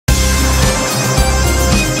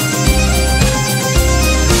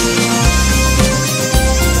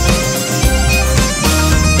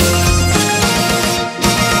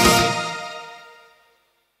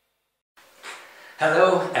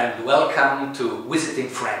welcome to Visiting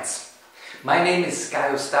Friends. My name is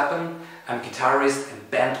Guy Stappen. I'm guitarist and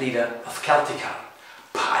band leader of Celtica.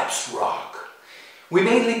 Pipes rock! We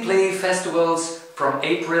mainly play festivals from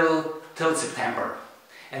April till September.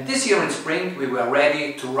 And this year in spring we were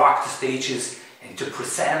ready to rock the stages and to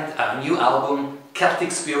present our new album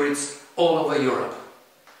Celtic Spirits all over Europe.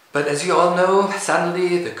 But as you all know,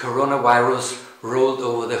 suddenly the coronavirus rolled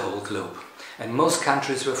over the whole globe and most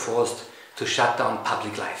countries were forced to shut down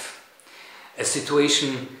public life. A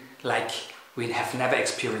situation like we have never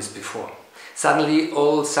experienced before. Suddenly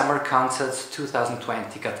all summer concerts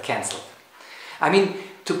 2020 got cancelled. I mean,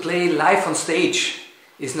 to play live on stage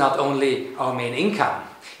is not only our main income,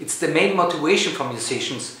 it's the main motivation for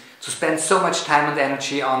musicians to spend so much time and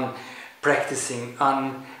energy on practicing,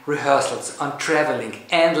 on rehearsals, on traveling,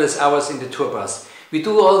 endless hours in the tour bus. We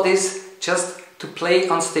do all this just to play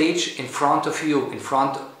on stage in front of you, in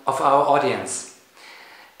front of our audience.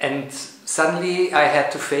 And suddenly I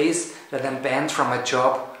had to face that I'm banned from my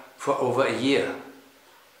job for over a year.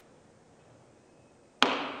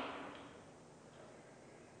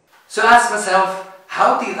 So I asked myself,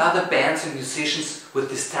 how deal other bands and musicians with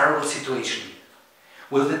this terrible situation?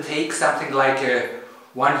 Will they take something like a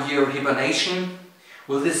 1-year hibernation?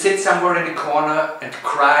 Will they sit somewhere in the corner and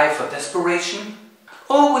cry for desperation?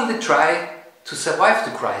 Or will they try to survive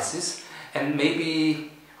the crisis and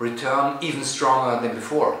maybe return even stronger than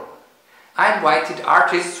before? I invited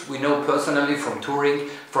artists we know personally from touring,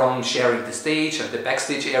 from sharing the stage and the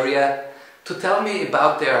backstage area, to tell me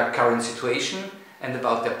about their current situation and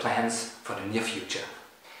about their plans for the near future.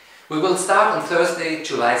 We will start on Thursday,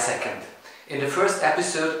 July 2nd. In the first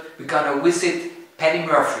episode we're gonna visit Paddy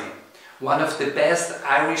Murphy, one of the best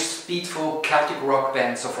Irish Speed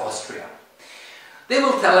Folk-Celticrockbands of Austria. They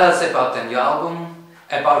will tell us about their new album,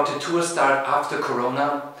 about the tour start after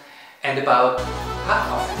Corona, and about pub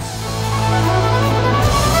office.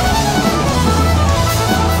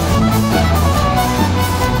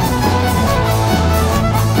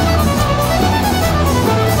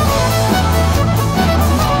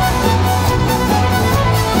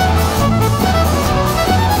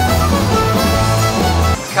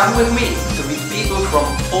 Come with me to meet people from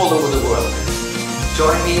all over the world.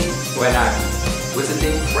 Join me when I'm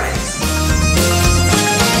visiting friends.